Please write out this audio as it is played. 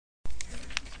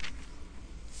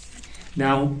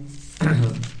Now,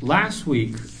 last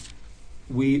week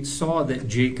we saw that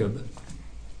Jacob,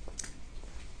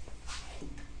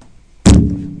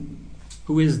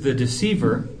 who is the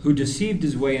deceiver, who deceived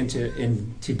his way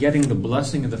into getting the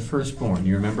blessing of the firstborn.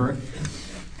 You remember?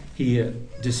 He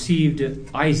deceived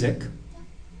Isaac,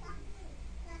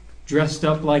 dressed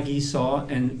up like Esau,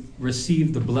 and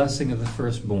received the blessing of the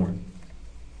firstborn.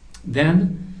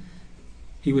 Then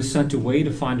he was sent away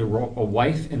to find a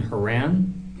wife in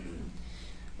Haran.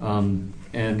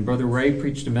 And Brother Ray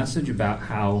preached a message about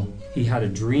how he had a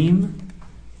dream,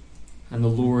 and the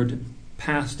Lord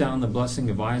passed down the blessing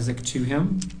of Isaac to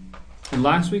him. And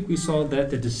last week we saw that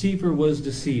the deceiver was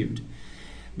deceived,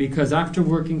 because after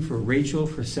working for Rachel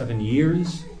for 7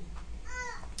 years,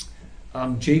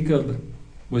 Jacob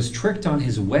was tricked on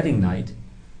his wedding night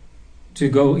to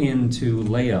go into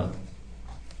Leah,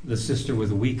 the sister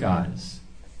with weak eyes,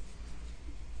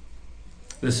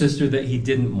 the sister that he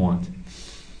didn't want.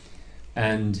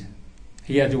 And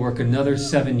he had to work another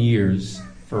 7 years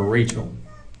for Rachel,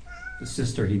 the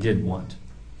sister he did want.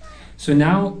 So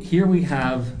now here we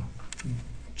have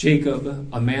Jacob,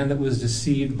 a man that was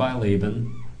deceived by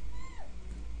Laban,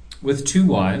 with 2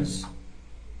 wives.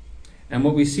 And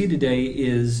what we see today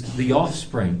is the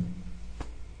offspring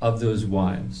of those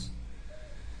wives.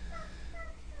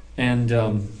 And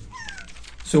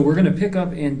so we're going to pick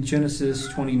up in Genesis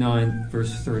 29,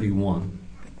 verse 31.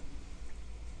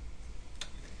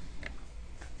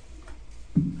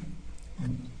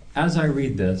 As I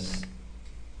read this,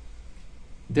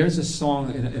 there's a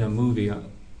song in a movie,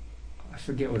 I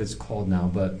forget what it's called now,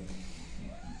 but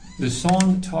the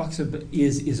song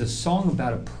is a song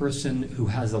about a person who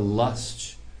has a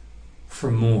lust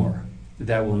for more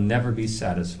that will never be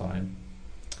satisfied.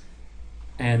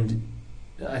 And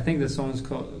I think the song is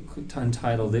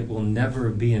entitled, "It Will Never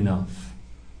Be Enough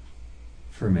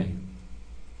for Me."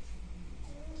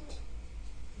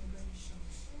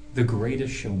 The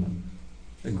Greatest Showman.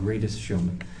 The Greatest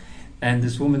Showman. And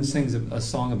this woman sings a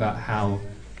song about how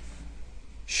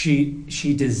she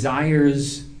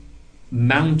desires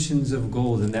mountains of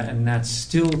gold, and that's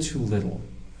still too little.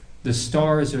 The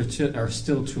stars are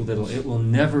still too little. It will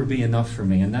never be enough for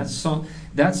me. And that song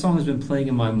has been playing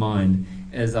in my mind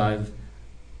as I've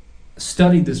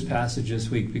studied this passage this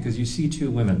week, because you see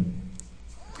 2 women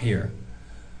here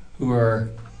who are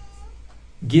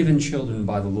given children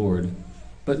by the Lord,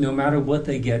 but no matter what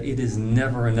they get, it is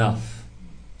never enough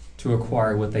to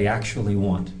acquire what they actually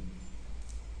want.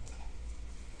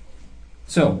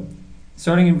 So,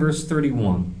 starting in verse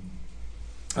 31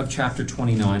 of chapter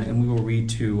 29, and we will read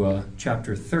to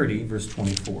chapter 30, verse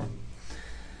 24.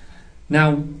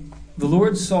 Now, when the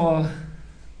Lord saw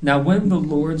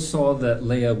that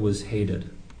Leah was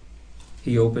hated,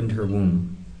 he opened her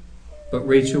womb, but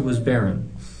Rachel was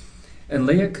barren. And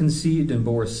Leah conceived and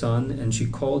bore a son, and she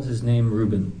called his name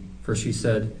Reuben, for she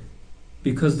said,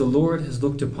 "Because the Lord has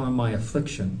looked upon my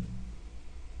affliction,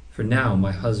 for now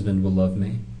my husband will love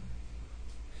me."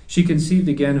 She conceived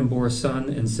again and bore a son,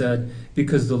 and said,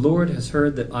 "Because the Lord has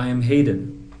heard that I am hated,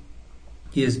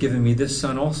 he has given me this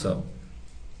son also."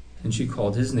 And she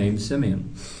called his name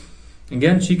Simeon.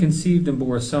 Again she conceived and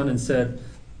bore a son, and said,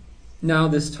 "Now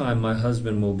this time my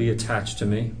husband will be attached to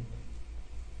me,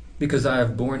 because I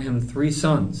have borne him 3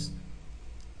 sons."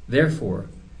 Therefore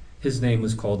his name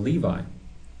was called Levi.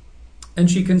 And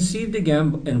she conceived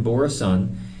again and bore a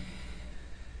son,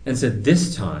 and said,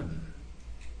 "This time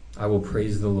I will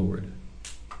praise the Lord."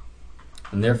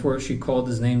 And therefore she called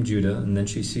his name Judah, and then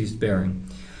she ceased bearing.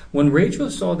 When Rachel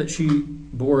saw that she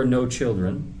bore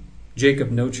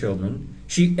Jacob no children,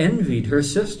 she envied her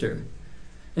sister.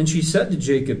 And she said to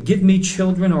Jacob, "Give me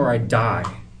children or I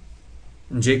die."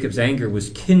 And Jacob's anger was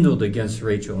kindled against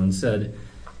Rachel, and said,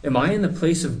 "Am I in the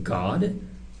place of God,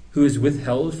 who has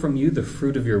withheld from you the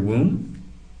fruit of your womb?"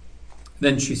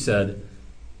 Then she said,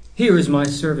 "Here is my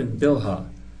servant Bilhah.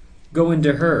 Go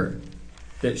into her,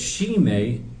 that she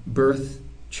may birth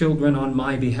children on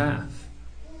my behalf,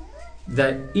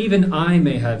 that even I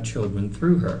may have children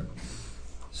through her."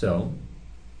 So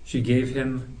she gave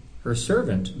him her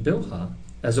servant Bilhah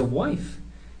as a wife,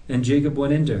 and Jacob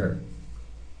went into her.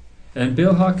 And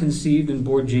Bilhah conceived and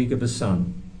bore Jacob a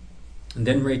son. And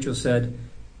then Rachel said,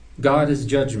 "God has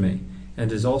judged me,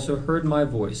 and has also heard my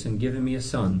voice, and given me a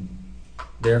son."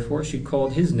 Therefore she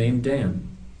called his name Dan.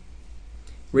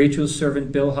 Rachel's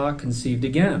servant Bilhah conceived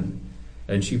again,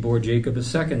 and she bore Jacob a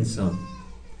second son.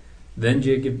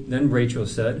 Then Rachel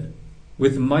said,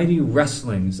 "With mighty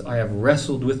wrestlings I have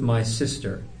wrestled with my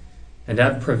sister, and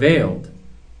have prevailed."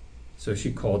 So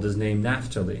she called his name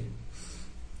Naphtali.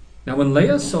 Now when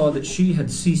Leah saw that she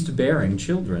had ceased bearing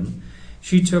children,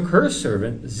 she took her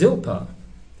servant Zilpah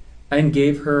and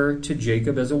gave her to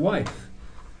Jacob as a wife.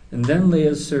 And then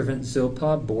Leah's servant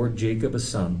Zilpah bore Jacob a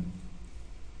son.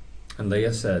 And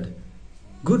Leah said,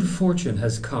 "Good fortune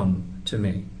has come to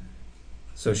me."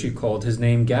 So she called his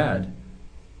name Gad.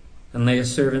 And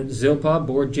Leah's servant Zilpah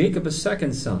bore Jacob a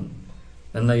second son.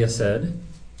 And Leah said,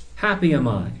 "Happy am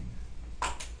I,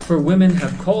 for women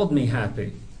have called me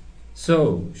happy."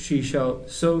 So she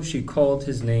called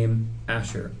his name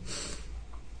Asher.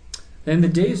 In the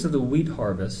days of the wheat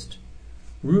harvest,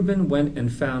 Reuben went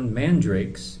and found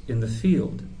mandrakes in the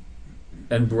field,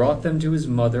 and brought them to his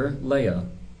mother Leah.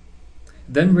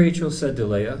 Then Rachel said to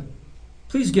Leah,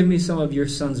 "Please give me some of your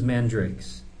son's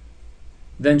mandrakes."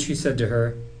 Then she said to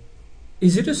her,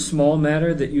 "Is it a small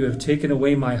matter that you have taken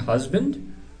away my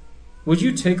husband? Would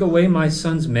you take away my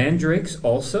son's mandrakes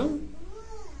also?"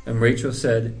 And Rachel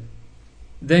said,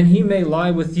 "Then he may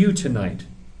lie with you tonight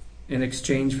in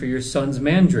exchange for your son's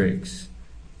mandrakes."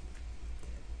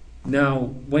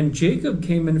 Now, when Jacob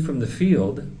came in from the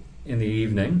field in the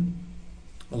evening,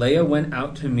 Leah went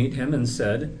out to meet him and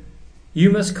said,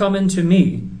 "You must come in to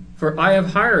me, for I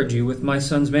have hired you with my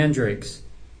son's mandrakes."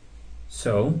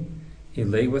 So he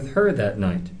lay with her that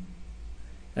night.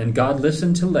 And God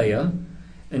listened to Leah,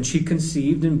 and she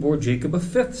conceived and bore Jacob a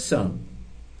fifth son.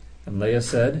 And Leah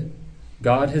said,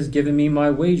 "God has given me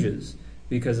my wages,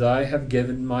 because I have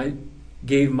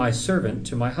gave my servant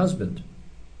to my husband."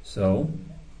 So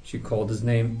she called his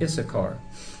name Issachar.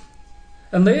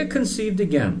 And Leah conceived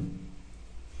again,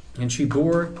 and she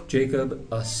bore Jacob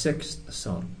a sixth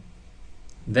son.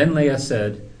 Then Leah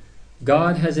said,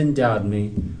 "God has endowed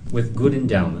me with good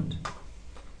endowment.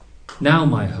 Now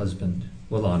my husband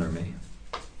will honor me,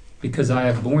 because I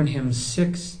have borne him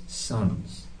 6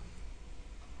 sons."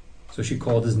 So she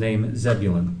called his name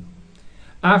Zebulun.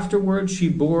 Afterward she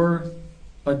bore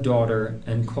a daughter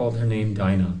and called her name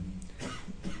Dinah.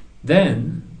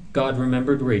 Then God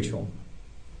remembered Rachel,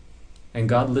 and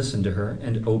God listened to her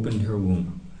and opened her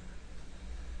womb.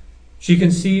 She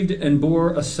conceived and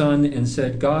bore a son and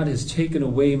said, "God has taken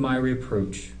away my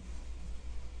reproach."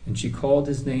 And she called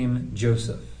his name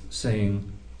Joseph, saying,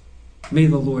 "May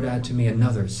the Lord add to me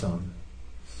another son."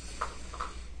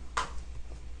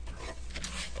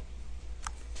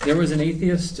 There was an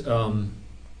atheist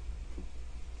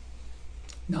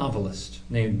novelist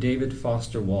named David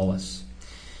Foster Wallace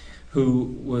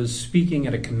who was speaking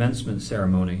at a commencement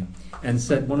ceremony and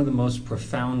said one of the most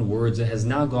profound words that has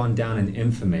now gone down in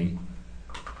infamy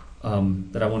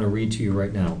that I want to read to you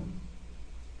right now.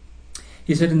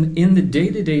 He said, in the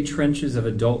day-to-day trenches of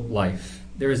adult life,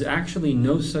 there is actually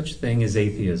no such thing as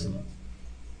atheism.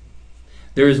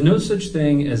 There is no such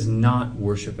thing as not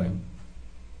worshiping.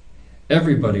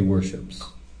 Everybody worships.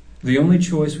 The only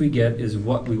choice we get is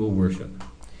what we will worship.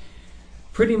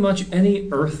 Pretty much any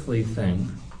earthly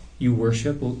thing you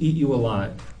worship will eat you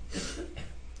alive.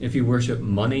 If you worship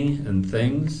money and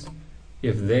things,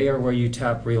 if they are where you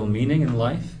tap real meaning in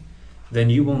life, then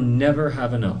you will never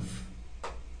have enough.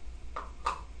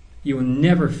 You will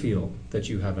never feel that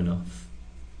you have enough.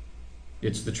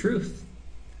 It's the truth.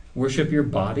 Worship your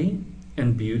body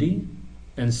and beauty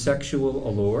and sexual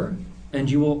allure,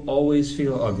 and you will always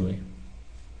feel ugly.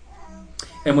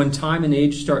 And when time and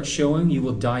age start showing, you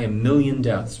will die a million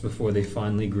deaths before they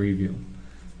finally grieve you.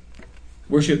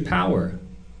 Worship power,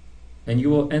 and you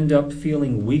will end up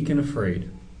feeling weak and afraid.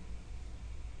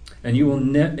 And you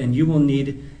will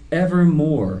need ever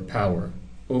more power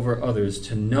over others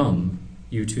to numb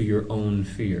you to your own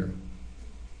fear.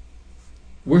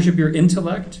 Worship your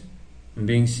intellect and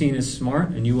being seen as smart,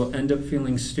 and you will end up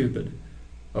feeling stupid,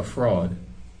 a fraud,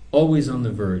 always on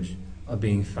the verge of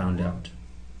being found out.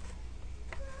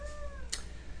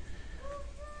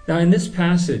 Now, in this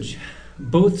passage,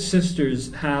 both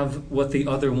sisters have what the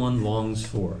other one longs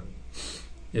for,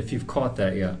 if you've caught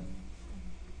that yet.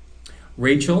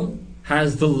 Rachel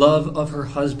has the love of her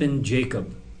husband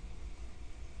Jacob,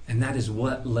 and that is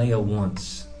what Leah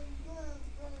wants.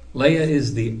 Leah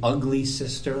is the ugly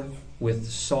sister with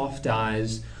soft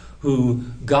eyes who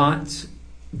got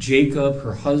Jacob,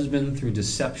 her husband, through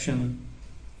deception.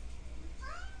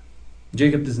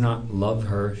 Jacob does not love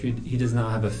her. He does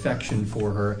not have affection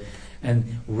for her.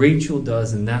 And Rachel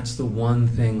does, and that's the one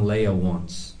thing Leah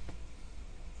wants.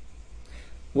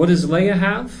 What does Leah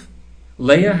have?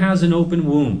 Leah has an open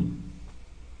womb.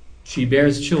 She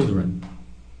bears children.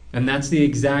 And that's the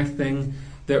exact thing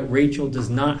that Rachel does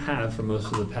not have for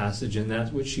most of the passage, and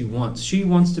that's what she wants. She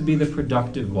wants to be the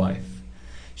productive wife.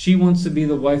 She wants to be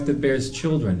the wife that bears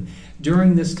children.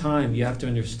 During this time, you have to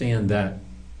understand that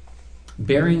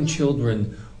bearing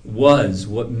children was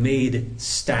what made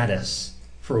status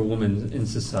for a woman in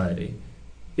society.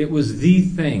 It was the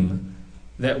thing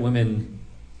that women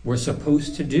were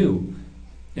supposed to do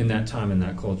in that time, in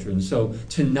that culture. And so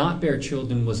to not bear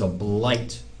children was a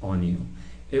blight on you.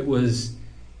 It was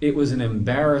an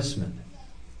embarrassment.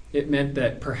 It meant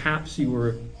that perhaps you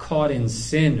were caught in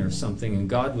sin or something and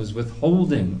God was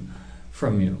withholding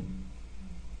from you.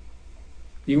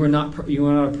 You were not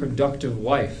a productive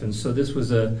wife, and so this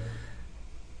was a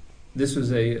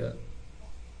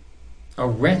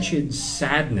wretched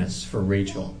sadness for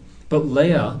Rachel. But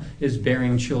Leah is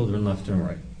bearing children left and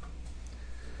right.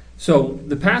 So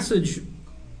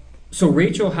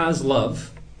Rachel has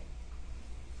love,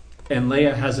 and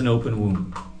Leah has an open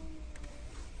womb.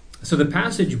 So the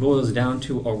passage boils down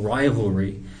to a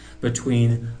rivalry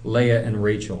between Leah and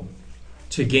Rachel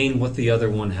to gain what the other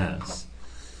one has.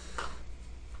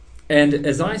 And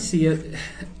as I see it,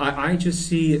 I just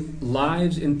see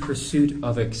lives in pursuit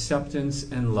of acceptance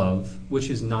and love, which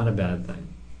is not a bad thing.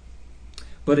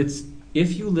 But it's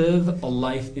if you live a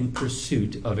life in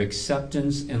pursuit of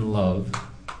acceptance and love,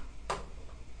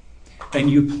 and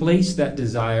you place that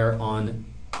desire on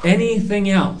anything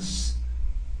else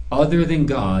other than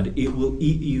God, it will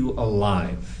eat you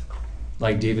alive,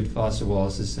 like David Foster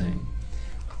Wallace is saying.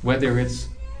 Whether it's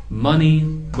money,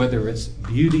 whether it's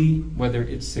beauty, whether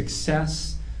it's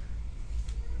success,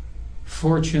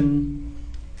 fortune,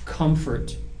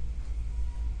 comfort,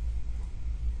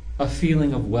 a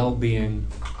feeling of well-being,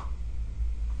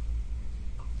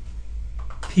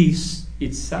 peace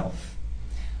itself.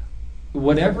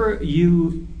 Whatever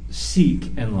you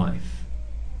seek in life,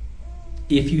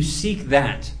 if you seek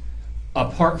that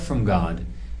apart from God,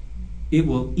 it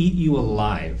will eat you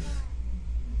alive.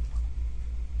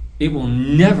 It will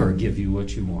never give you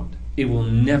what you want. It will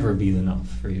never be enough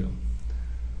for you.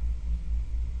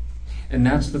 And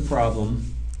that's the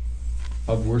problem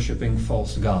of worshiping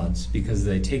false gods, because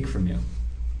they take from you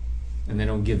and they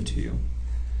don't give to you.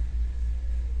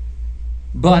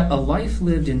 But a life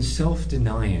lived in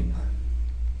self-denying,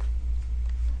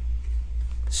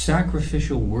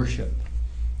 sacrificial worship,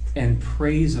 and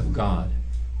praise of God,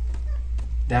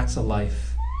 that's a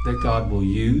life that God will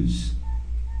use.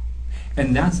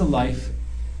 And that's a life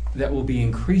that will be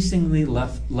increasingly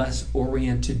less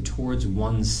oriented towards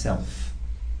oneself,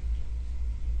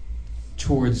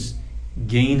 towards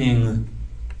gaining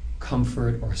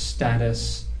comfort or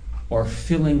status or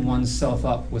filling oneself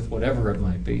up with whatever it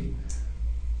might be.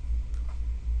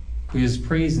 Because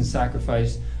praise and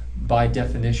sacrifice, by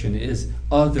definition, is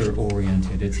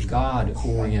other-oriented. It's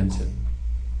God-oriented.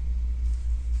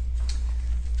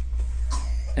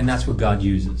 And that's what God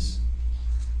uses.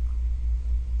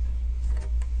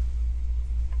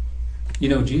 You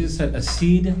know, Jesus said a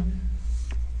seed,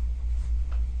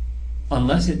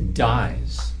 unless it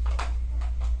dies,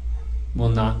 will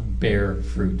not bear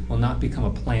fruit, will not become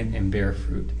a plant and bear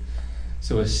fruit.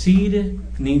 So a seed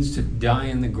needs to die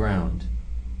in the ground.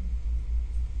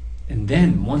 And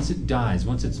then, once it dies,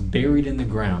 once it's buried in the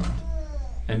ground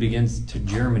and begins to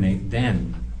germinate,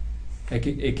 then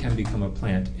it can become a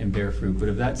plant and bear fruit. But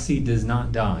if that seed does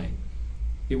not die,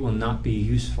 it will not be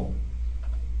useful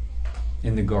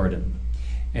in the garden.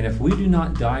 And if we do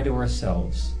not die to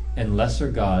ourselves and lesser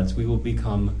gods, we will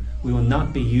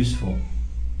not be useful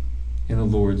in the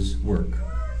Lord's work.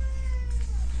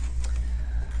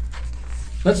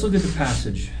 Let's look at the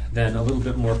passage then a little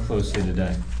bit more closely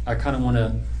today. I kind of want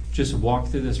to just walk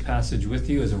through this passage with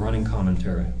you as a running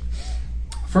commentary.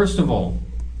 First of all,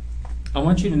 I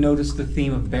want you to notice the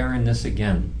theme of barrenness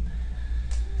again.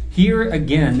 Here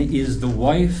again is the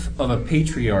wife of a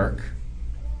patriarch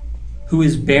who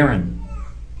is barren.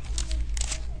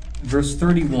 Verse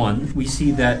 31, we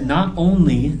see that not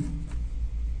only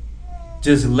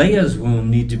does Leah's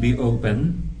womb need to be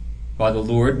open by the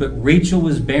Lord, but Rachel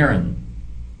was barren.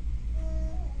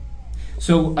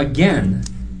 So again,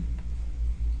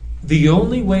 the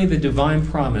only way the divine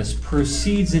promise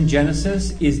proceeds in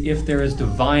Genesis is if there is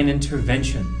divine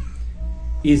intervention,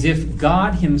 is if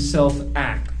God himself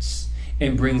acts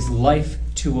and brings life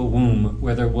to a womb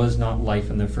where there was not life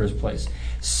in the first place.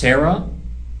 Sarah,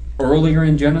 earlier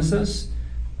in Genesis,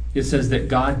 it says that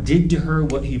God did to her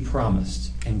what he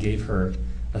promised and gave her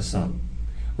a son.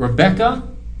 Rebekah,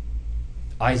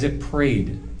 Isaac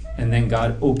prayed and then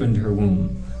God opened her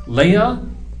womb. Leah,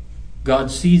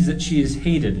 God sees that she is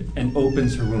hated and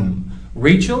opens her womb.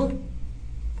 Rachel,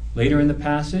 later in the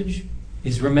passage,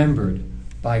 is remembered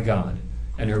by God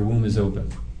and her womb is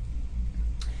open.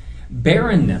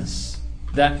 Barrenness,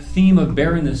 that theme of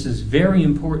barrenness is very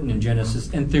important in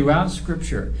Genesis and throughout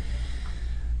Scripture,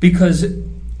 because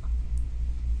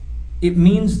it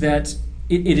means that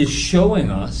it is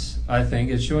showing us, I think,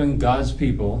 it's showing God's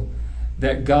people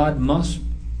that God must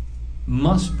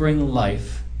must bring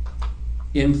life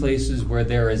in places where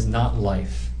there is not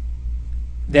life.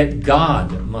 That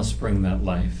God must bring that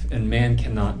life, and man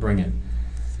cannot bring it.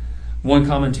 One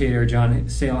commentator, John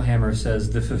Sailhammer,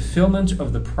 says, the fulfillment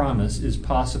of the promise is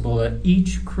possible at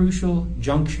each crucial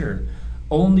juncture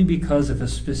only because of a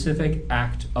specific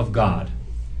act of God.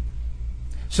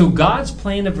 So God's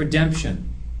plan of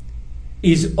redemption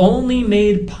is only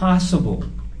made possible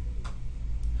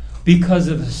because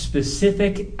of a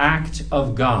specific act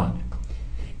of God.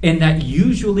 And that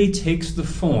usually takes the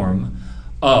form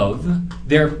of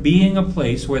there being a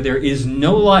place where there is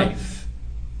no life,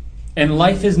 and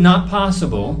life is not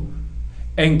possible,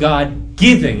 and God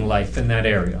giving life in that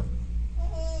area.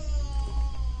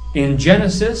 In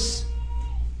Genesis,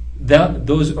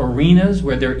 those arenas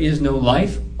where there is no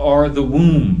life are the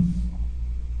womb.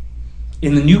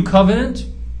 In the New Covenant,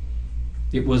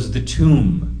 it was the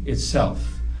tomb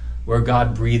itself, where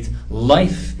God breathed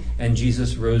life and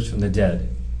Jesus rose from the dead.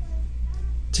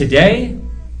 Today,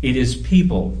 it is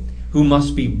people who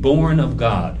must be born of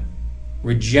God,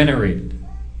 regenerated,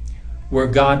 where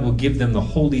God will give them the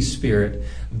Holy Spirit,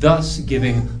 thus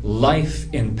giving life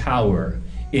and power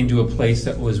into a place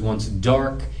that was once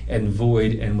dark and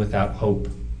void and without hope.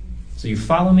 So you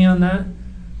follow me on that?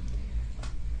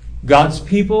 God's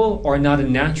people are not a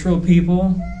natural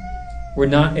people. We're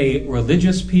not a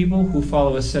religious people who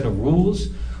follow a set of rules.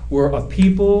 We're a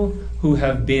people who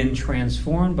have been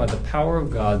transformed by the power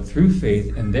of God through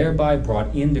faith and thereby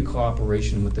brought into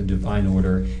cooperation with the divine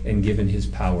order and given his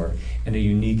power in a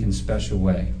unique and special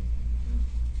way.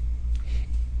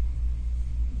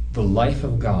 The life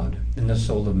of God in the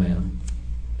soul of man.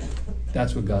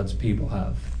 That's what God's people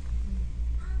have.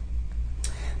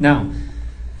 Now,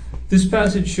 this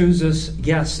passage shows us,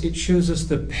 yes, it shows us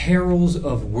the perils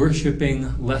of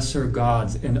worshiping lesser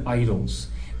gods and idols.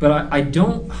 But I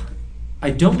don't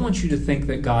want you to think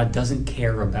that God doesn't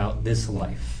care about this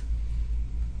life.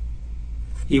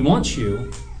 He wants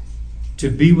you to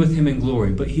be with him in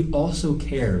glory, but he also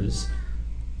cares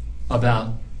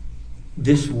about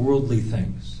this worldly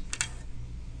things.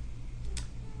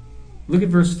 Look at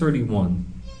verse 31.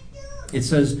 It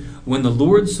says, when the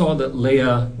Lord saw that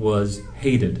Leah was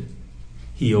hated,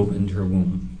 he opened her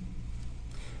womb.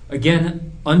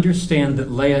 Again, understand that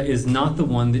Leah is not the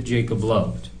one that Jacob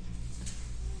loved.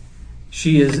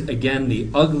 She is, again, the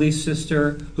ugly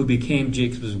sister who became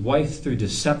Jacob's wife through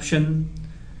deception.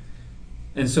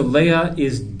 And so Leah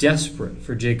is desperate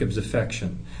for Jacob's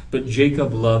affection. But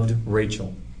Jacob loved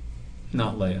Rachel,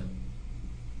 not Leah.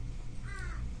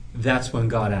 That's when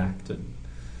God acted.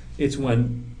 It's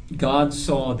when God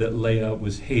saw that Leah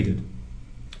was hated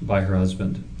by her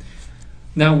husband.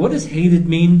 Now, what does hated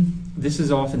mean? This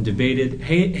is often debated.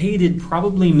 Hated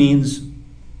probably means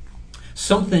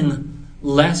something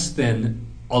less than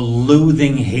a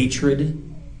loathing hatred,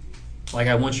 like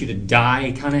I want you to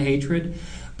die kind of hatred,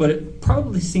 but it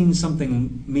probably means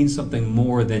something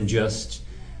more than just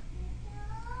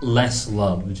less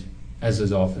loved, as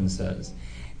is often says.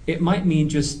 It might mean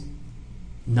just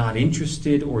not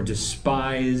interested or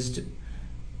despised,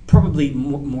 probably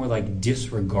more like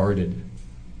disregarded,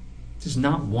 just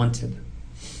not wanted.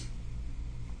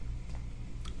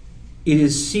 It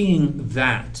is seeing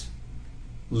that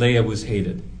Leah was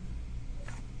hated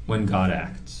when God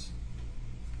acts.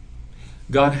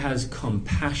 God has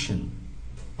compassion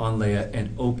on Leah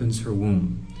and opens her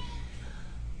womb.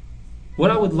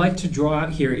 What I would like to draw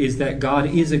out here is that God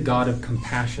is a God of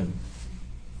compassion,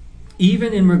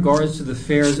 even in regards to the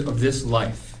affairs of this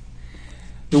life.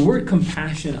 The word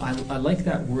compassion, I like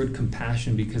that word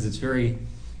compassion because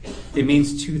it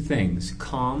means two things.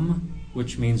 Com,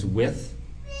 which means with,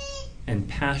 and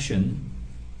passion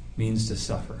means to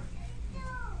suffer.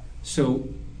 So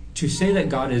to say that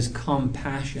God is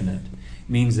compassionate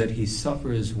means that he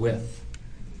suffers with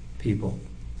people.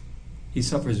 He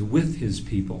suffers with his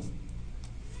people.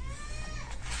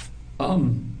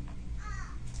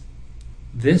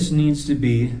 This needs to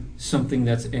be something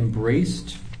that's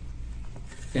embraced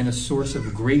and a source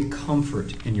of great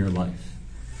comfort in your life.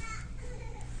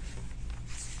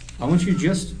 I want you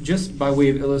just by way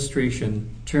of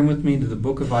illustration, turn with me to the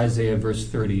book of Isaiah, verse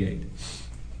 38.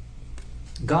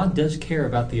 God does care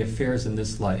about the affairs in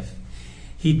this life.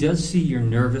 He does see your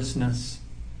nervousness.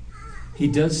 He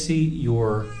does see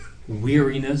your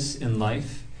weariness in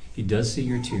life. He does see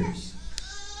your tears.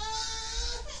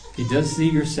 He does see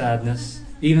your sadness,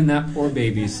 even that poor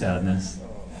baby's sadness.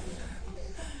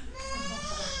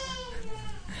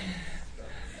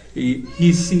 He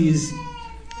sees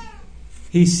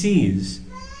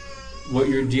what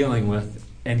you're dealing with,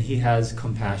 and he has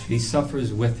compassion. He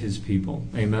suffers with his people.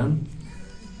 Amen?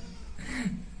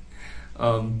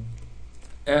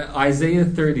 Isaiah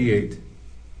 38.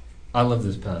 I love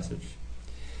this passage.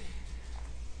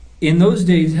 In those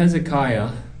days,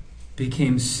 Hezekiah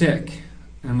became sick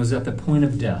and was at the point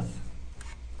of death.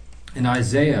 And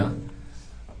Isaiah,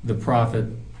 the prophet,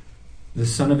 the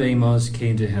son of Amos,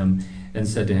 came to him and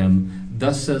said to him,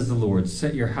 "Thus says the Lord,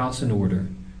 set your house in order,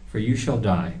 for you shall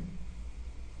die,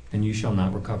 and you shall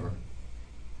not recover."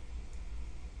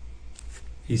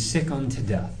 He's sick unto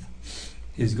death.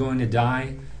 He's going to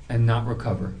die and not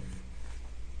recover.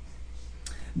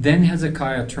 Then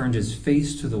Hezekiah turned his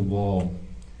face to the wall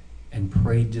and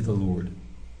prayed to the Lord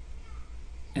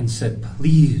and said,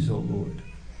 "Please, O Lord,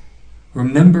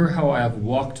 remember how I have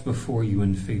walked before you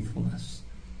in faithfulness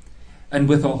and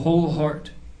with a whole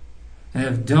heart, and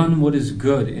have done what is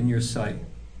good in your sight."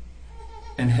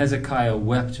 And Hezekiah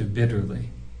wept bitterly,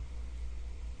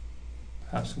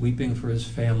 perhaps weeping for his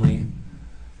family,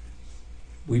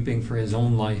 weeping for his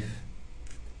own life.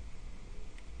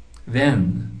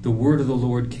 Then the word of the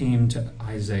Lord came to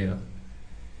Isaiah,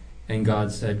 and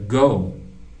God said, "Go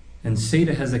and say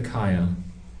to Hezekiah,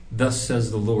 thus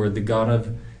says the Lord, the God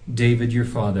of David your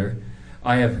father,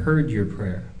 I have heard your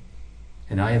prayer,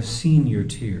 and I have seen your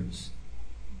tears.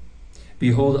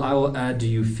 Behold, I will add to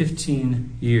you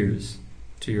 15 years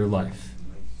to your life,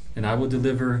 and I will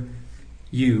deliver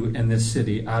you and this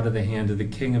city out of the hand of the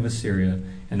king of Assyria,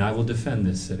 and I will defend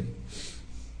this city."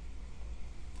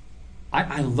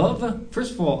 I love,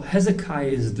 first of all,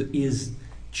 Hezekiah is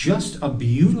just a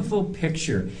beautiful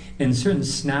picture in certain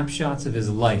snapshots of his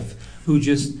life, who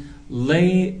just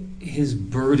lay his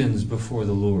burdens before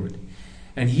the Lord.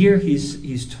 And here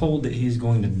he's told that he's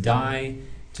going to die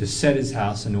to set his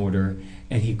house in order,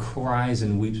 and he cries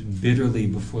and weeps bitterly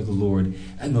before the Lord,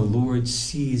 and the Lord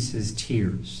sees his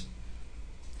tears.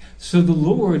 So the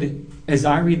Lord, as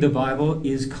I read the Bible,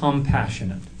 is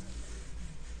compassionate.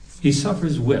 He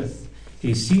suffers with.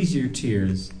 He sees your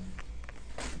tears,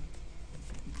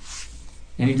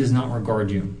 and he does not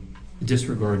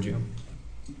disregard you.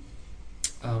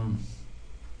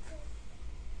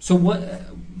 So what?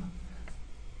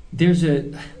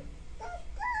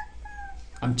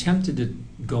 I'm tempted to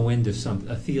go into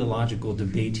a theological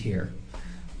debate here,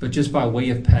 but just by way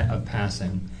of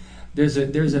passing, there's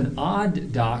an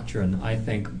odd doctrine, I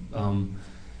think,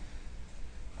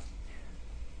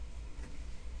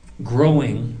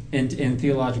 growing in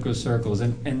theological circles,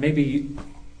 and maybe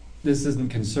this doesn't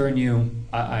concern you,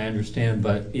 I understand,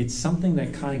 but it's something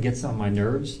that kind of gets on my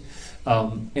nerves.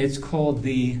 It's called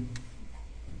the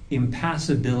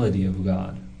impassibility of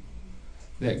God,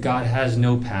 that God has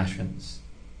no passions,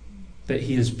 that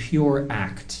he is pure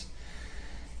act,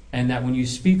 and that when you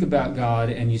speak about God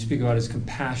and you speak about his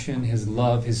compassion, his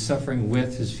love, his suffering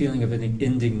with, his feeling of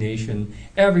indignation,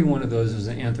 every one of those is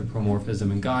an anthropomorphism,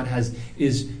 and God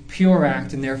is pure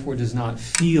act and therefore does not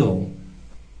feel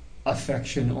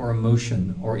affection or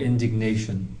emotion or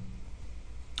indignation,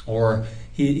 or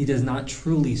he does not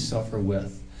truly suffer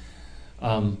with.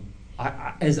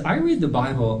 As I read the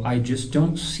Bible, I just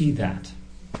don't see that.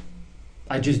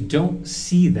 I just don't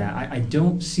see that. I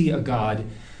don't see a God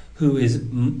who is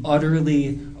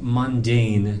utterly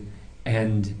mundane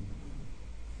and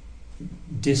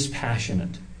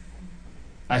dispassionate.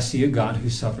 I see a God who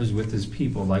suffers with his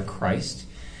people, like Christ.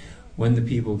 When the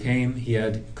people came, he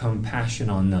had compassion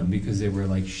on them because they were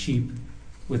like sheep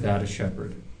without a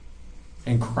shepherd.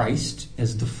 And Christ,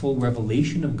 as the full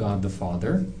revelation of God the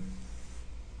Father,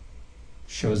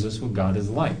 shows us what God is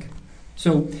like.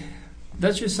 So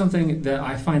that's just something that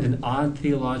I find an odd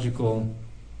theological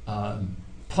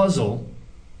puzzle.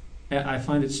 I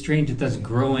find it strange that that's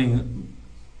growing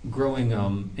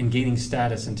and gaining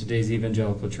status in today's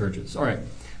evangelical churches. All right,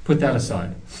 put that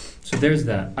aside. So there's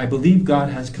that. I believe God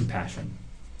has compassion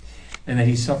and that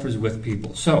he suffers with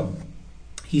people. So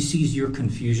he sees your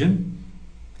confusion.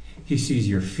 He sees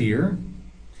your fear.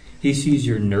 He sees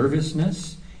your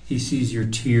nervousness. He sees your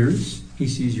tears. He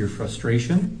sees your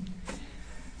frustration.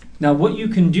 Now, what you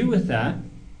can do with that,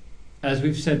 as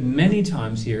we've said many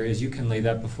times here, is you can lay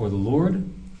that before the Lord,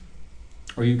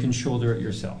 or you can shoulder it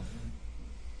yourself.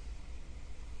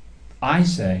 I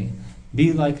say,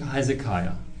 be like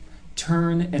Hezekiah.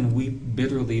 Turn and weep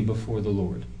bitterly before the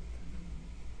Lord.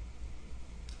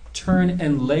 Turn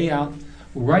and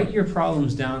write your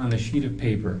problems down on a sheet of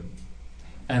paper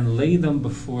and lay them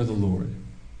before the Lord.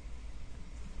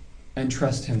 And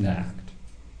trust him to act.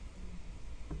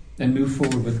 And move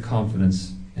forward with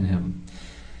confidence in him.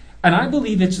 And I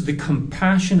believe it's the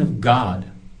compassion of God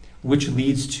which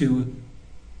leads to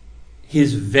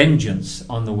his vengeance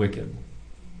on the wicked.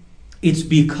 It's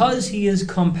because he is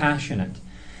compassionate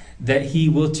that he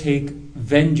will take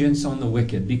vengeance on the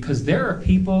wicked, because there are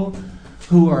people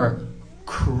who are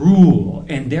cruel,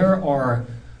 and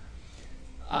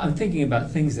I'm thinking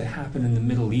about things that happen in the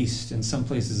Middle East and some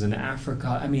places in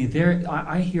Africa. I mean,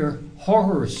 I hear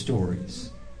horror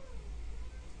stories.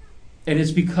 And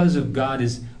it's because of God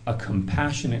is a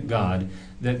compassionate God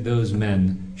that those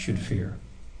men should fear.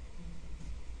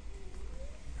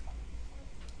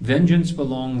 Vengeance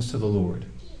belongs to the Lord.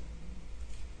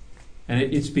 And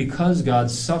it's because God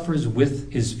suffers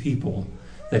with his people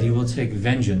that he will take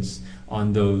vengeance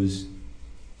on those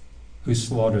who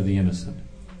slaughter the innocent.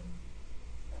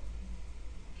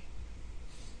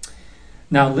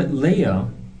 Now, Leah,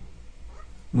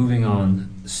 moving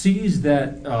on, sees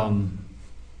that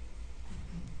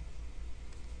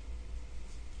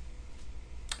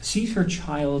sees her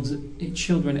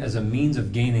children as a means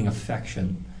of gaining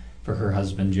affection for her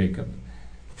husband Jacob,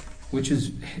 which is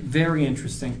very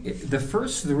interesting. The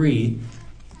first three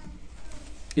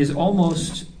is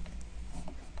almost,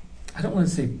 I don't want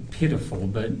to say pitiful,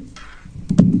 but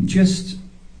just,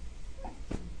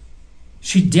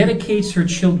 she dedicates her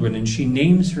children and she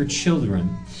names her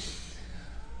children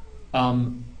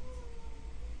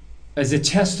as a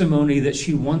testimony that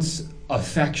she wants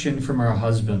affection from her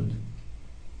husband.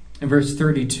 In verse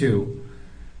 32,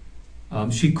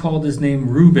 she called his name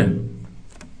Reuben.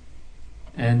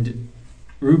 And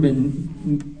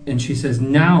she says,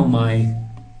 now my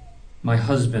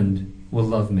husband will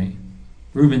love me.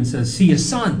 Reuben says, see, a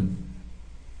son.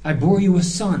 I bore you a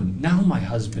son. Now my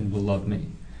husband will love me.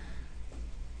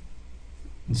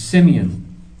 And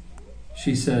Simeon,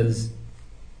 she says,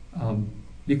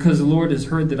 because the Lord has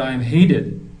heard that I am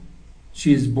hated,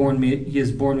 he has borne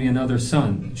me another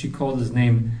son. She called his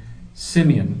name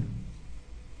Simeon.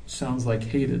 Sounds like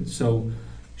hated. So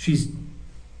she's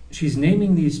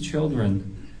naming these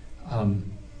children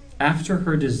after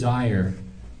her desire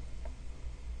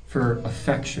for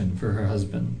affection for her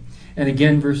husband. And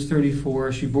again, verse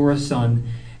 34, she bore a son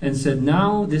and said,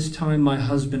 now this time my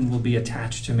husband will be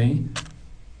attached to me,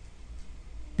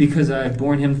 because I have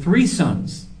borne him 3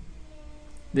 sons.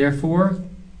 Therefore,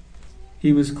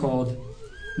 he was called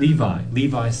Levi.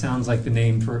 Levi sounds like the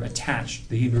name for attached,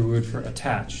 the Hebrew word for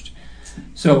attached.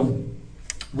 So,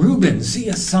 Reuben, see,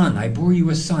 a son. I bore you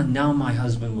a son. Now my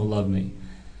husband will love me.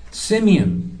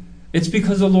 Simeon, it's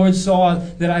because the Lord saw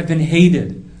that I've been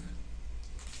hated.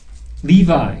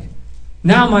 Levi,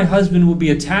 now my husband will be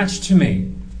attached to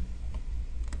me.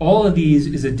 All of these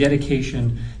is a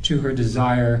dedication to her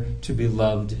desire to be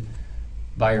loved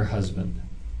by her husband.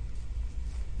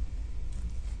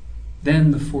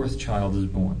 Then the 4th child is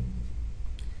born.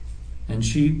 And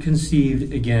she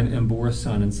conceived again and bore a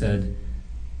son and said,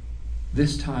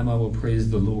 this time I will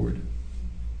praise the Lord.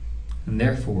 And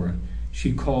therefore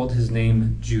she called his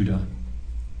name Judah.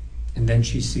 And then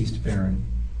she ceased bearing.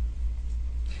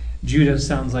 Judah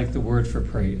sounds like the word for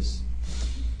praise.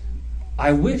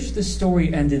 I wish the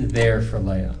story ended there for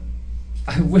Leah.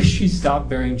 I wish she stopped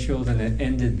bearing children and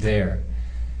ended there.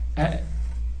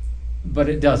 But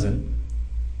it doesn't.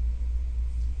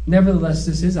 Nevertheless,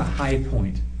 this is a high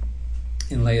point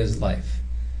in Leah's life.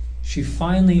 She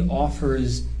finally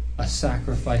offers a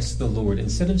sacrifice to the Lord.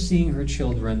 Instead of seeing her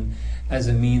children as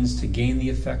a means to gain the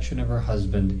affection of her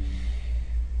husband,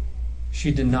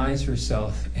 she denies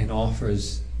herself and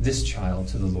offers this child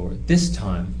to the Lord. This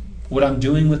time, what I'm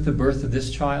doing with the birth of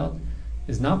this child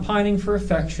is not pining for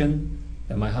affection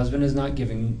that my husband is not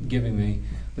giving me,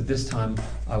 but this time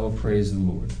I will praise the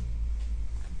Lord.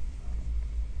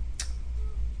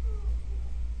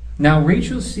 Now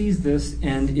Rachel sees this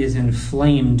and is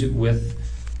inflamed with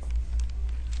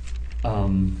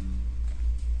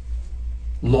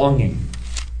longing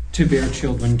to bear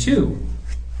children too.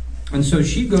 And so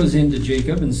she goes into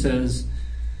Jacob and says,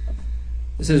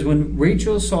 when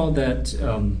Rachel saw that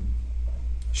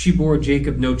she bore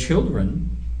Jacob no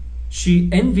children, she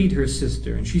envied her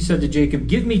sister, and she said to Jacob,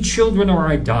 give me children or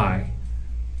I die.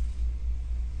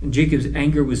 And Jacob's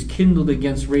anger was kindled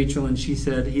against Rachel, and he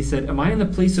said, am I in the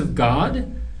place of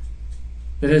God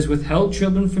that has withheld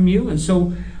children from you? And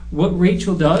so what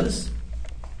Rachel does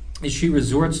is she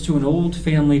resorts to an old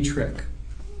family trick.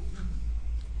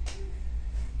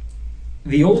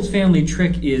 The old family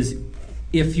trick is,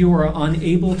 if you are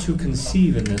unable to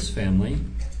conceive in this family,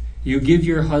 you give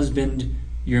your husband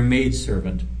your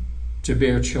maidservant to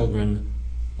bear children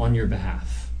on your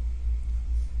behalf.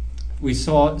 We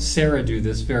saw Sarah do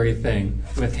this very thing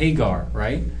with Hagar,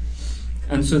 right?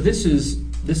 And so this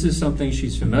is something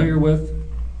she's familiar with.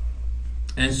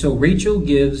 And so Rachel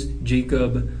gives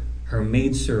Jacob her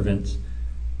maidservant,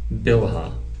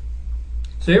 Bilhah.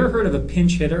 So you ever heard of a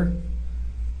pinch hitter?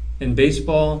 In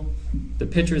baseball, the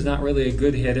pitcher's not really a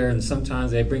good hitter, and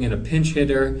sometimes they bring in a pinch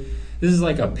hitter. This is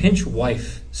like a pinch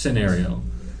wife scenario.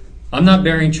 I'm not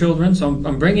bearing children, so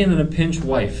I'm bringing in a pinch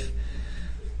wife.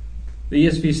 The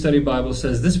ESV Study Bible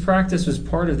says this practice was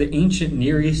part of the ancient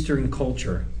Near Eastern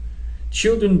culture.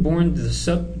 Children born to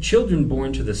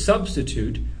the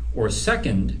substitute or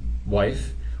second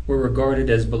wife were regarded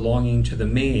as belonging to the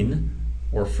main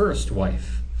or first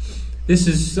wife. This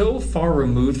is so far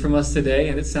removed from us today,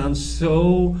 and it sounds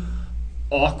so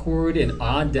awkward and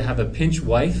odd to have a pinch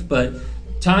wife, but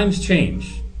times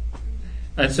change.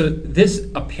 And so this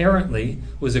apparently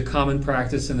was a common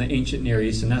practice in the ancient Near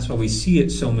East, and that's why we see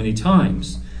it so many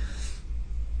times.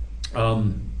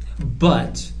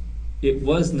 But it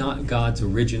was not God's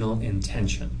original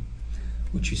intention,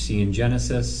 which you see in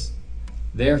Genesis.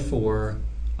 Therefore,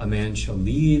 a man shall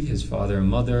leave his father and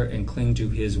mother and cling to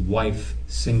his wife,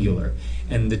 singular.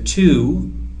 And the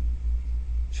two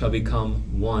shall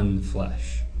become one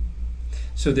flesh.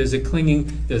 So there's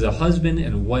a husband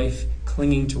and wife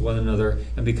clinging to one another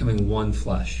and becoming one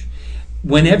flesh.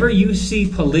 Whenever you see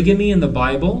polygamy in the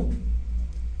Bible,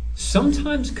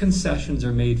 sometimes concessions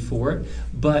are made for it,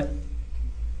 but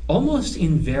almost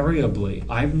invariably,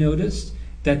 I've noticed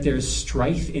that there's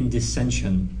strife and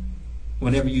dissension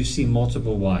whenever you see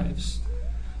multiple wives.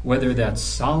 Whether that's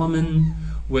Solomon,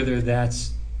 whether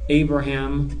that's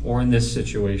Abraham, or in this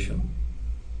situation.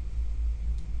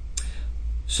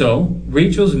 So,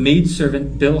 Rachel's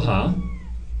maidservant Bilhah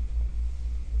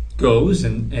goes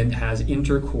and has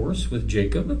intercourse with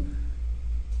Jacob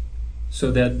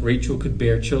so that Rachel could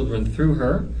bear children through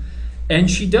her. And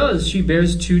she does. She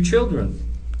bears 2 children.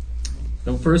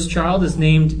 The first child is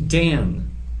named Dan.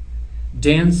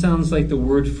 Dan sounds like the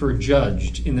word for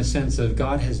judged, in the sense of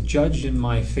God has judged in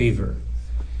my favor.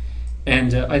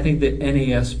 And I think that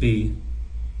NASB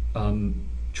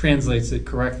translates it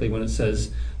correctly when it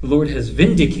says, the Lord has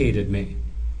vindicated me.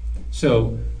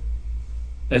 So,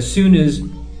 as soon as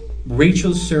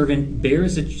Rachel's servant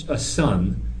bears a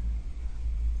son,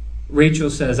 Rachel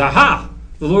says, aha,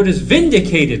 the Lord has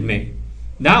vindicated me.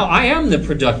 Now I am the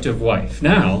productive wife.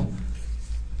 Now,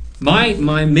 my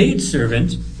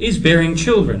maidservant is bearing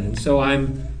children, and so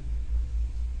I'm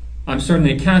starting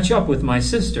to catch up with my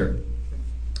sister.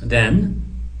 Then,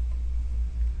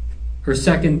 her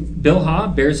second,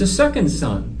 Bilhah, bears a second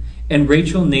son, and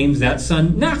Rachel names that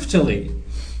son Naphtali.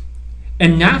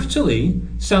 And Naphtali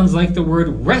sounds like the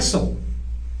word wrestle,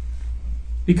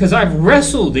 because I've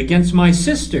wrestled against my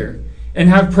sister and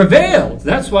have prevailed.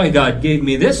 That's why God gave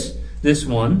me this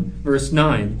one, verse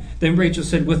 9. Then Rachel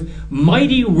said, with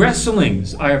mighty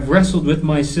wrestlings I have wrestled with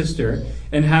my sister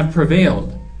and have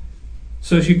prevailed.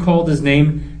 So she called his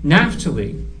name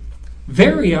Naphtali.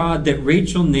 Very odd that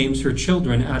Rachel names her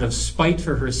children out of spite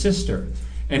for her sister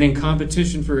and in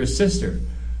competition for her sister.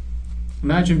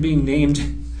 Imagine being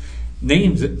named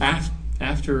names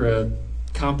after a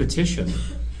competition.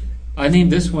 I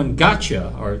named this one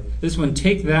Gotcha, or this one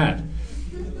Take That.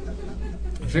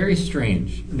 Very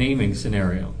strange naming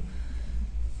scenario.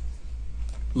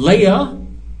 Leah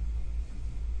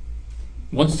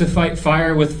wants to fight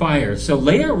fire with fire. So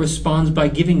Leah responds by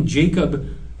giving Jacob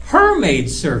her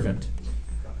maidservant,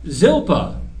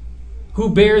 Zilpah, who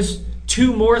bears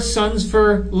 2 more sons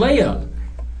for Leah,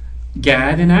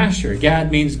 Gad and Asher.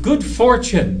 Gad means good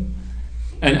fortune,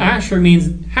 and Asher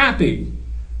means happy.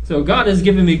 So God has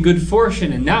given me good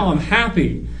fortune, and now I'm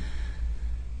happy.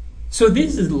 So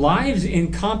this is lives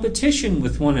in competition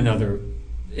with one another.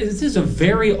 This is a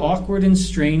very awkward and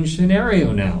strange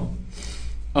scenario now.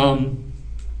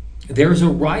 There's a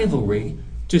rivalry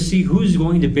to see who's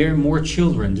going to bear more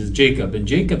children to Jacob. And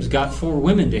Jacob's got 4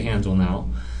 women to handle now.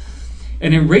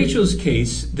 And in Rachel's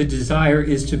case, the desire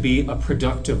is to be a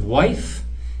productive wife.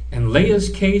 In Leah's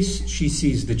case, she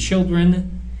sees the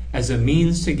children as a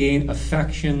means to gain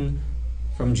affection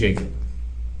from Jacob.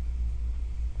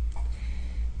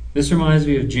 This reminds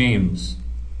me of James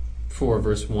 4,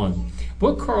 verse 1.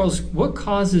 What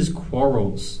causes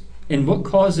quarrels and what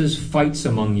causes fights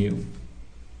among you?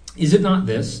 Is it not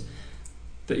this,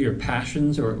 that your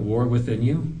passions are at war within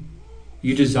you?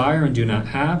 You desire and do not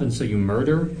have, and so you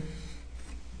murder.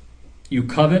 You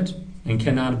covet and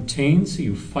cannot obtain, so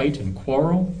you fight and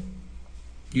quarrel.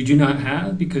 You do not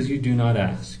have because you do not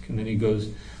ask. And then he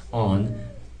goes on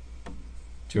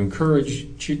to encourage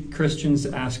Christians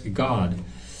to ask God.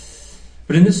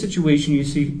 But in this situation, you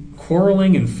see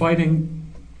quarreling and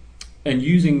fighting and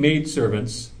using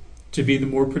maidservants to be the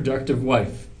more productive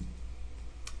wife.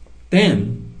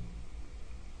 Then,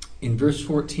 in verse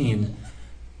 14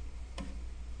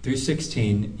 through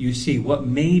 16, you see what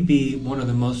may be one of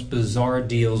the most bizarre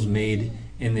deals made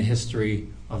in the history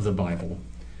of the Bible.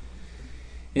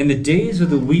 In the days of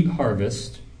the wheat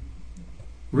harvest,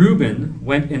 Reuben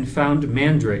went and found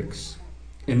mandrakes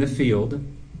in the field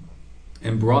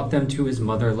and brought them to his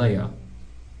mother Leah.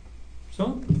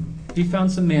 So he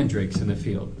found some mandrakes in the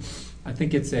field. I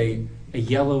think it's a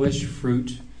yellowish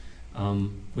fruit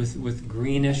with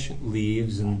greenish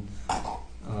leaves, and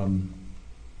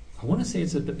I want to say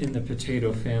it's in the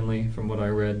potato family from what I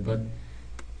read, but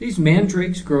these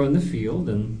mandrakes grow in the field,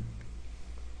 and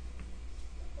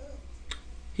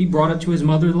he brought it to his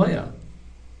mother Leah.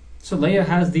 So Leah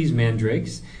has these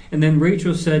mandrakes, and then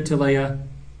Rachel said to Leah,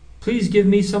 "Please give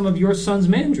me some of your son's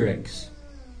mandrakes."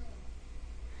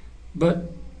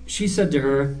 But she said to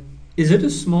her, "Is it a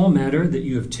small matter that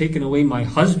you have taken away my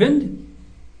husband?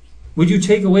 Would you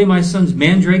take away my son's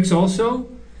mandrakes also?"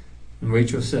 And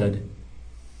Rachel said,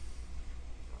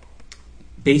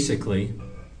 basically,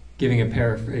 giving a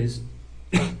paraphrase,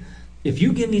 "If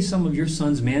you give me some of your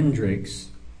son's mandrakes,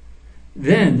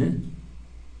 then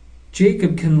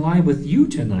Jacob can lie with you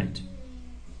tonight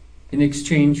in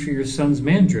exchange for your son's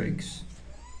mandrakes."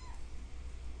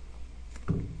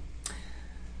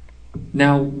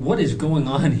 Now, what is going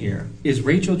on here? Is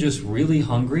Rachel just really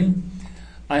hungry?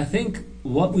 I think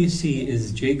what we see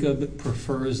is Jacob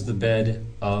prefers the bed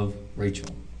of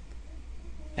Rachel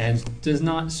and does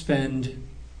not spend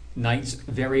nights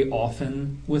very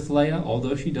often with Leah,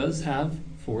 although she does have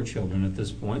 4 children at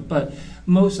this point. But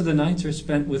most of the nights are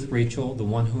spent with Rachel, the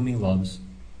one whom he loves.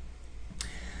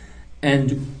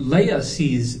 And Leah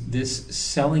sees this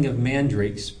selling of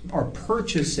mandrakes, or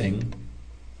purchasing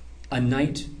a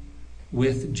night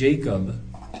with Jacob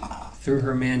through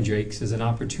her mandrakes, as an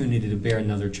opportunity to bear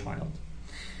another child.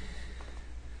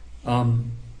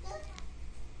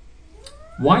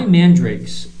 Why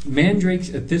mandrakes?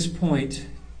 Mandrakes at this point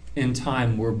in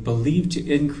time were believed to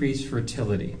increase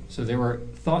fertility. So they were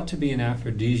thought to be an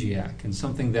aphrodisiac and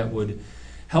something that would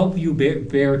help you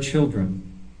bear children.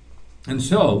 And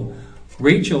so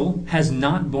Rachel has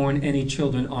not borne any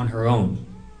children on her own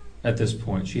at this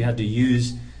point. She had to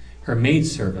use her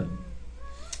maidservant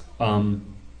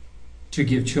to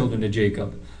give children to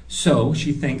Jacob. So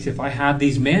she thinks, if I have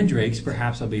these mandrakes,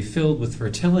 perhaps I'll be filled with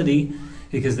fertility,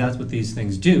 because that's what these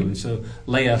things do. And so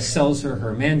Leah sells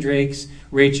her mandrakes.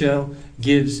 Rachel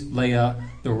gives Leah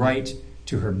the right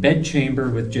to her bedchamber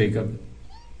with Jacob.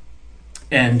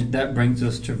 And that brings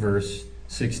us to verse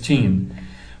 16.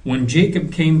 When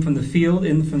Jacob came from the field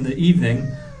in from the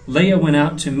evening, Leah went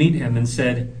out to meet him and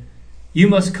said, "You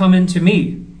must come in to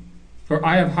me, for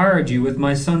I have hired you with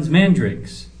my son's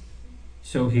mandrakes."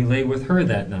 So he lay with her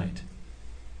that night.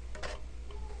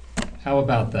 How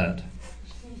about that?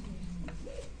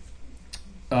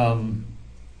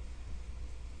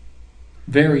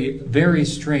 Very, very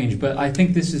strange, but I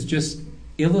think this is just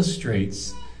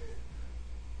illustrates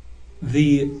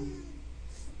the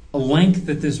length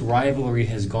that this rivalry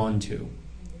has gone to.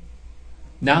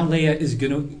 Now Leah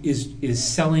is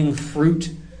selling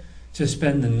fruit to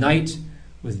spend the night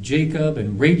with Jacob,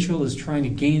 and Rachel is trying to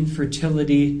gain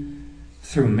fertility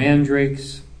through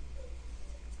mandrakes.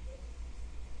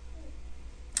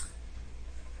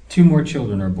 2 more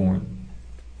children are born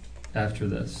after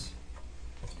this.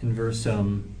 In verse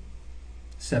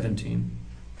 17.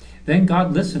 Then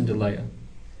God listened to Leah,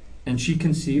 and she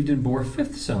conceived and bore a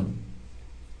 5th son.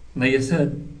 Leah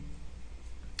said,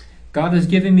 "God has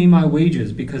given me my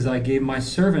wages because I gave my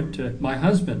servant to my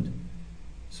husband."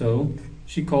 So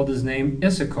she called his name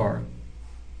Issachar.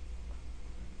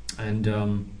 And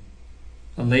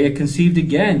Leah conceived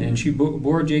again, and she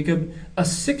bore Jacob a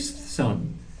 6th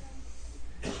son.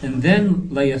 And then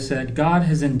Leah said, "God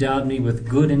has endowed me with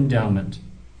good endowment."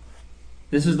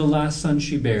 This is the last son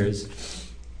she bears.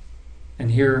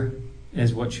 And here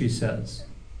is what she says.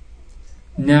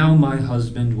 "Now my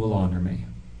husband will honor me,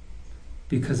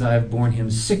 because I have borne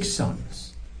him 6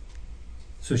 sons."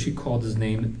 So she called his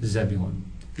name Zebulun.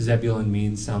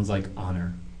 Zebulun sounds like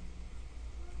honor.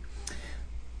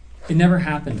 It never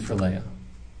happened for Leah.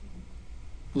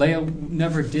 Leah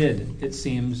never did, it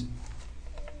seems,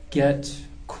 get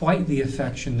quite the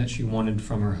affection that she wanted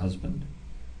from her husband.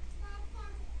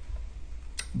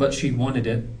 But she wanted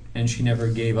it, and she never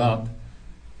gave up.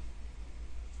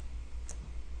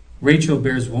 Rachel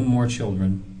bears one more child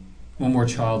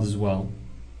as well.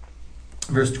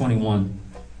 Verse 21.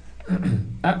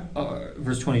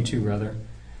 Verse 22, rather.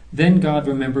 Then God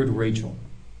remembered Rachel.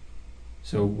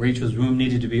 So Rachel's womb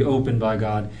needed to be opened by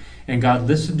God, and God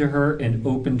listened to her and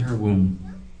opened her womb.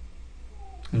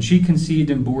 And she conceived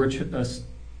and bore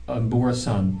a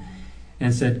son,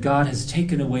 and said, "God has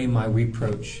taken away my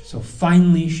reproach." So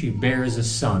finally she bears a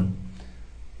son.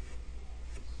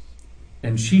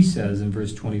 And she says in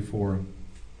verse 24,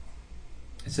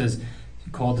 it says,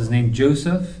 he called his name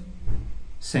Joseph,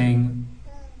 saying,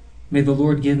 "May the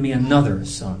Lord give me another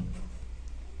son."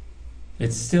 You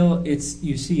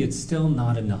see, it's still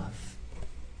not enough.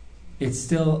 She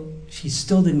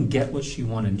still didn't get what she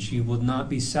wanted. She would not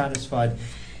be satisfied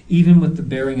even with the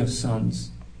bearing of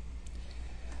sons.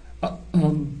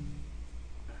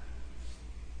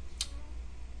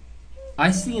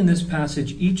 I see in this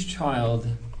passage each child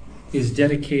is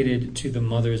dedicated to the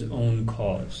mother's own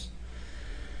cause.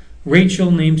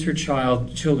 Rachel names her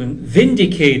children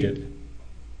vindicated,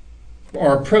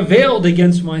 or prevailed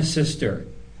against my sister,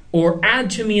 or add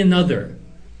to me another.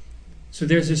 So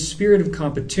there's a spirit of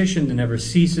competition that never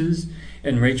ceases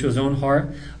in Rachel's own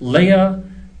heart. Leah,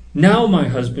 now my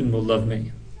husband will love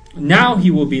me. Now he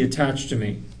will be attached to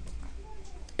me.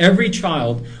 Every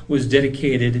child was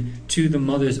dedicated to the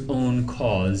mother's own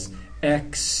cause,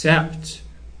 except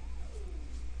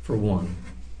for one,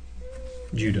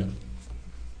 Judah.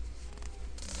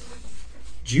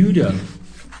 Judah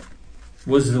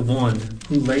was the one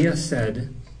who Leah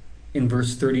said in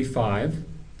verse 35,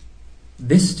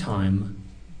 "This time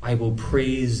I will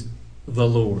praise the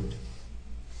Lord."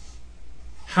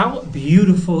 How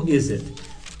beautiful is it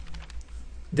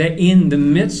that in the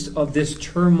midst of this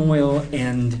turmoil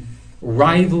and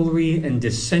rivalry and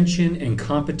dissension and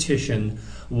competition,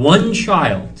 one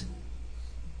child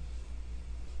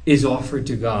is offered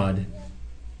to God,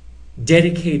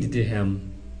 dedicated to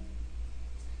Him.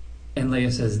 And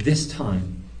Leah says, "This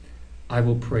time I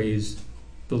will praise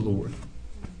the Lord."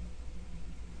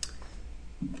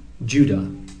 Judah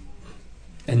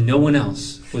and no one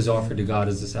else was offered to God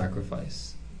as a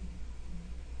sacrifice.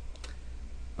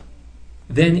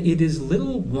 Then it is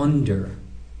little wonder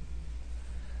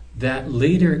that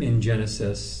later in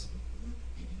Genesis,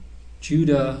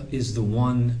 Judah is the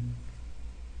one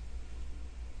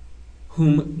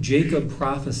whom Jacob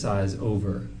prophesies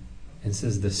over and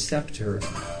says, "The scepter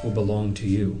will belong to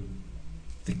you.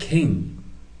 The king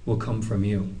will come from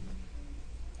you."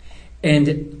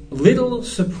 And little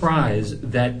surprise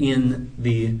that in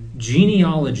the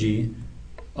genealogy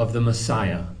of the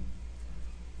Messiah,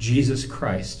 Jesus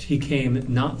Christ, he came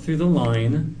not through the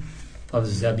line of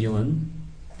Zebulun,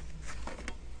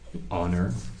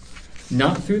 honor,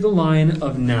 not through the line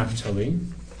of Naphtali,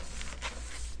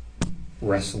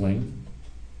 wrestling,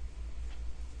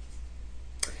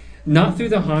 not through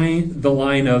the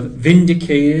line of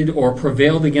vindicated or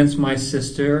prevailed against my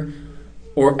sister,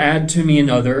 or add to me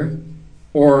another,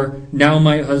 or now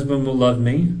my husband will love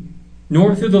me,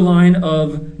 nor through the line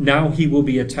of now he will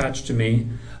be attached to me,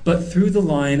 but through the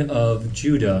line of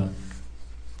Judah,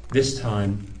 "This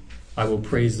time I will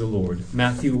praise the Lord."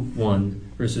 Matthew 1,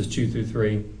 verses 2 through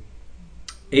 3.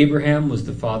 Abraham was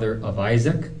the father of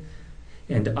Isaac,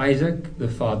 and Isaac the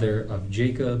father of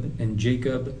Jacob, and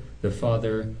Jacob the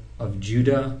father of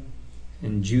Judah,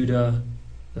 and Judah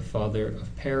the father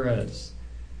of Perez.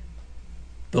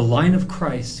 The line of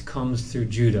Christ comes through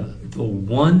Judah, the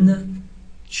one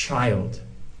child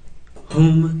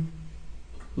whom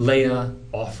Leah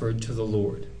offered to the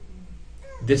Lord.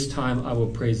 "This time I will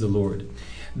praise the Lord."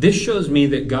 This shows me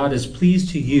that God is pleased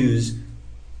to use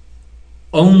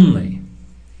only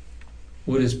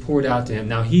what is poured out to him.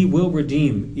 Now, he will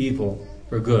redeem evil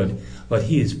for good, but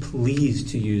he is pleased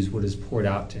to use what is poured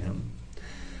out to him.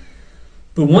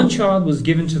 But one child was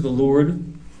given to the Lord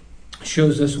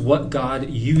shows us what God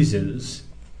uses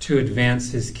to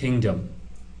advance his kingdom.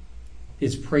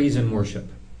 It's praise and worship.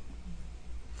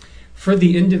 For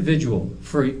the individual,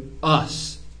 for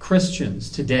us Christians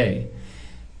today,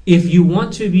 if you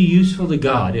want to be useful to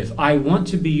God, if I want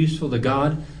to be useful to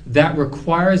God, that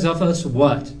requires of us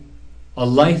what? A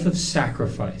life of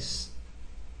sacrifice.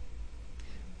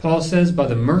 Paul says, by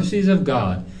the mercies of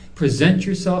God, present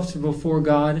yourself before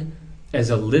God as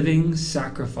a living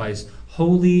sacrifice,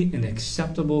 holy and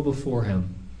acceptable before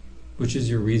him, which is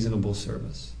your reasonable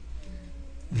service.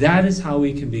 That is how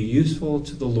we can be useful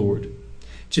to the Lord,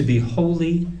 to be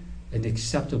holy and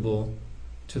acceptable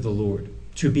to the Lord,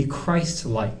 to be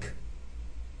Christ-like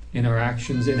in our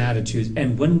actions and attitudes.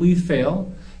 And when we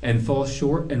fail and fall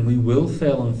short, and we will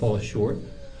fail and fall short,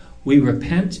 we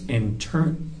repent and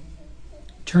turn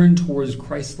towards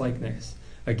Christ-likeness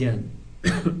again.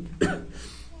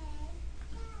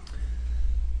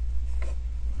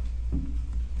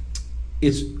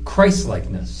 It's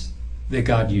Christ-likeness that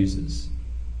God uses.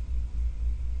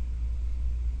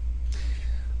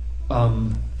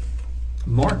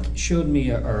 Mark showed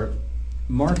me, or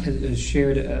Mark has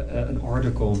shared an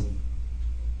article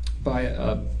by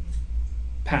a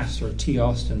pastor, T.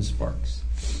 Austin Sparks,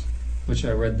 which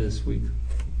I read this week.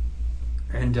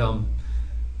 And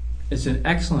It's an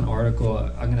excellent article.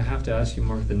 I'm going to have to ask you,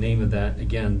 Mark, the name of that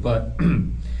again. But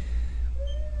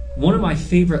one of my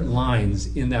favorite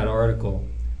lines in that article,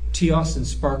 T. Austin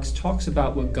Sparks talks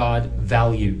about what God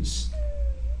values.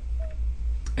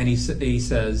 And he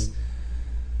says,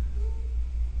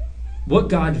 what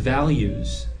God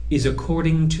values is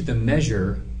according to the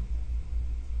measure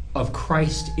of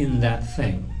Christ in that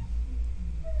thing.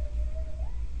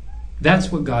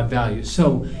 That's what God values.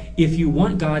 So if you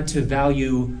want God to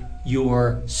value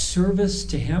your service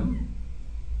to Him,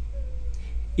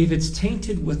 if it's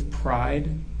tainted with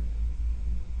pride,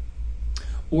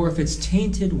 or if it's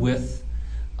tainted with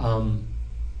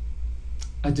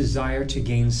a desire to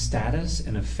gain status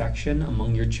and affection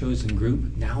among your chosen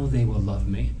group, now they will love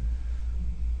me.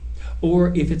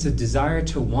 Or if it's a desire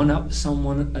to one-up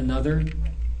someone another,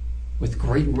 with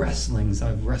great wrestlings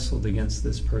I've wrestled against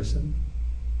this person.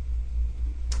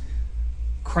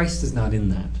 Christ is not in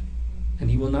that, and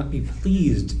He will not be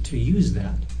pleased to use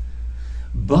that.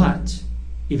 But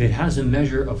if it has a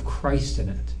measure of Christ in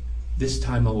it, this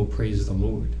time I will praise the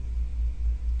Lord.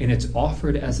 And it's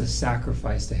offered as a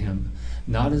sacrifice to Him,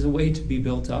 not as a way to be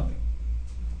built up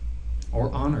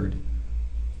or honored,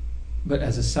 but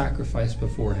as a sacrifice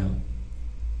before Him.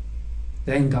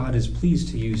 Then God is pleased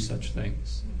to use such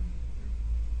things.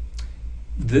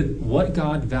 What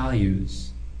God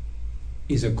values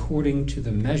is according to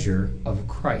the measure of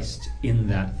Christ in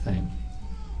that thing.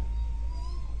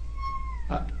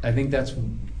 I think that's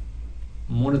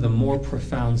one of the more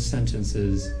profound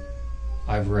sentences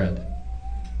I've read.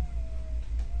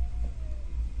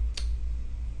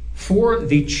 For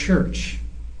the church,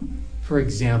 for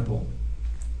example,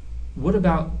 what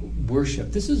about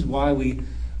worship? This is why we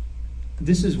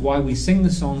sing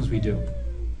the songs we do.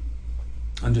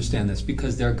 Understand this,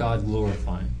 because they're God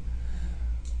glorifying.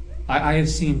 I have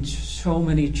seen so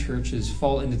many churches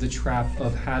fall into the trap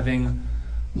of having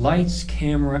lights,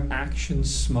 camera, action,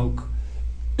 smoke,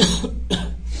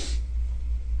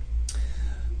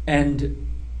 and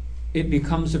it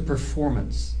becomes a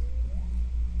performance.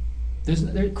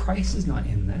 Christ is not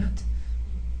in that.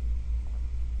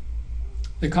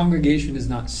 The congregation is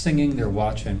not singing, they're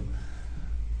watching.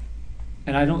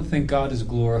 And I don't think God is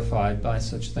glorified by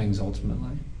such things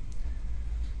ultimately.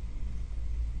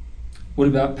 What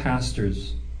about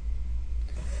pastors?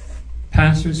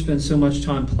 Pastors spend so much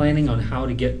time planning on how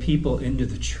to get people into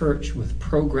the church with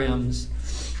programs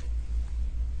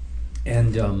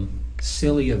and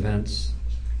silly events,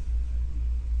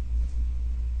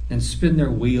 and spin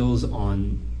their wheels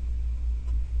on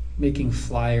making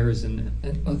flyers and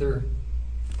other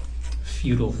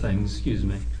futile things. Excuse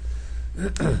me.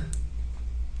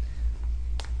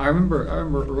 I remember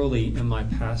early in my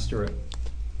pastorate,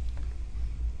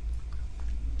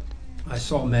 I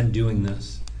saw men doing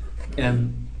this.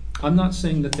 And I'm not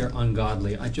saying that they're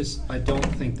ungodly. I don't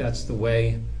think that's the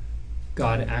way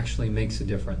God actually makes a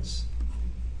difference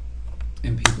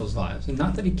in people's lives. And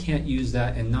not that He can't use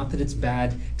that, and not that it's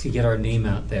bad to get our name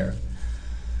out there.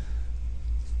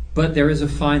 But there is a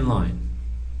fine line.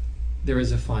 There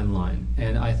is a fine line.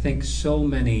 And I think so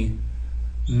many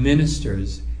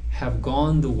ministers have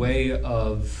gone the way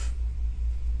of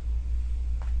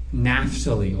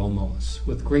Naphtali almost,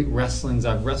 with great wrestlings.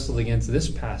 I've wrestled against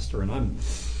this pastor,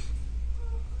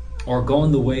 or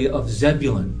gone the way of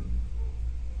Zebulun.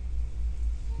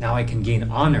 Now I can gain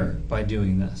honor by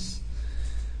doing this.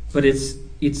 But it's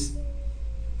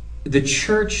the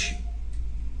church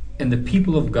and the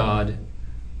people of God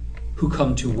who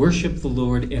come to worship the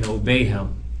Lord and obey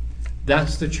Him.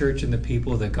 That's the church and the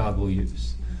people that God will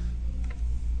use.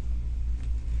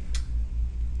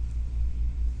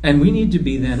 And we need to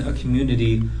be then a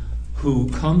community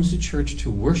who comes to church to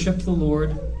worship the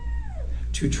Lord,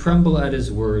 to tremble at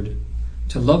His word,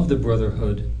 to love the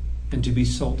brotherhood, and to be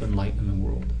salt and light in the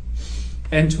world,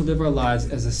 and to live our lives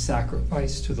as a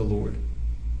sacrifice to the Lord.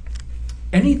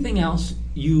 Anything else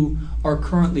you are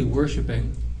currently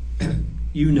worshiping,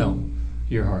 you know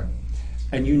your heart,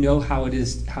 and you know how it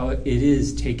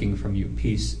is taking from you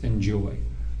peace and joy.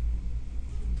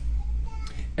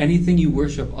 Anything you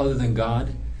worship other than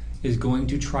God is going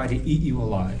to try to eat you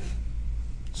alive.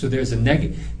 So there's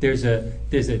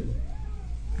a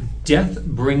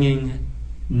death-bringing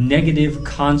negative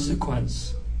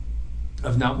consequence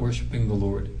of not worshiping the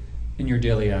Lord in your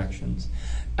daily actions.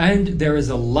 And there is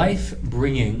a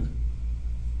life-bringing,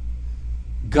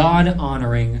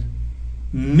 God-honoring,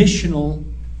 missional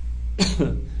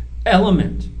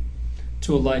element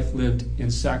to a life lived in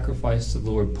sacrifice to the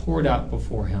Lord, poured out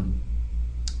before Him,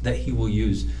 that He will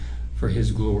use for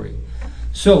His glory.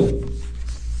 So,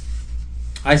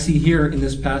 I see here in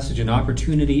this passage an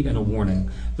opportunity and a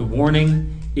warning. The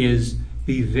warning is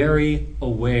be very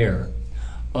aware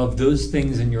of those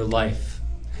things in your life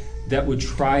that would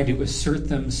try to assert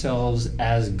themselves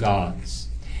as gods,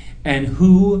 and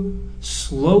who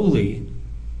slowly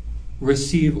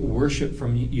receive worship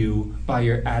from you by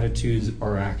your attitudes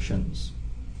or actions,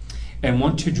 and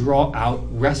want to draw out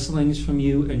wrestlings from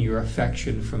you and your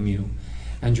affection from you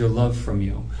and your love from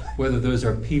you, whether those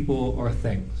are people or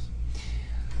things.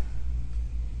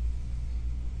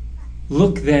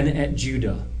 Look then at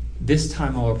Judah. This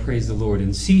time I will praise the Lord,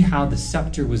 and see how the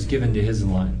scepter was given to his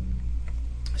line.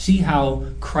 See how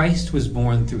Christ was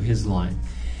born through his line.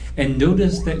 And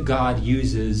notice that God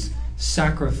uses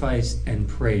sacrifice and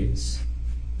praise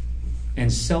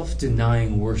and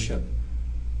self-denying worship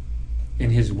in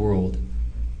his world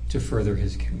to further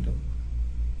his kingdom.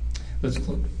 Let's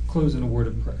close in a word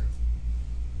of prayer.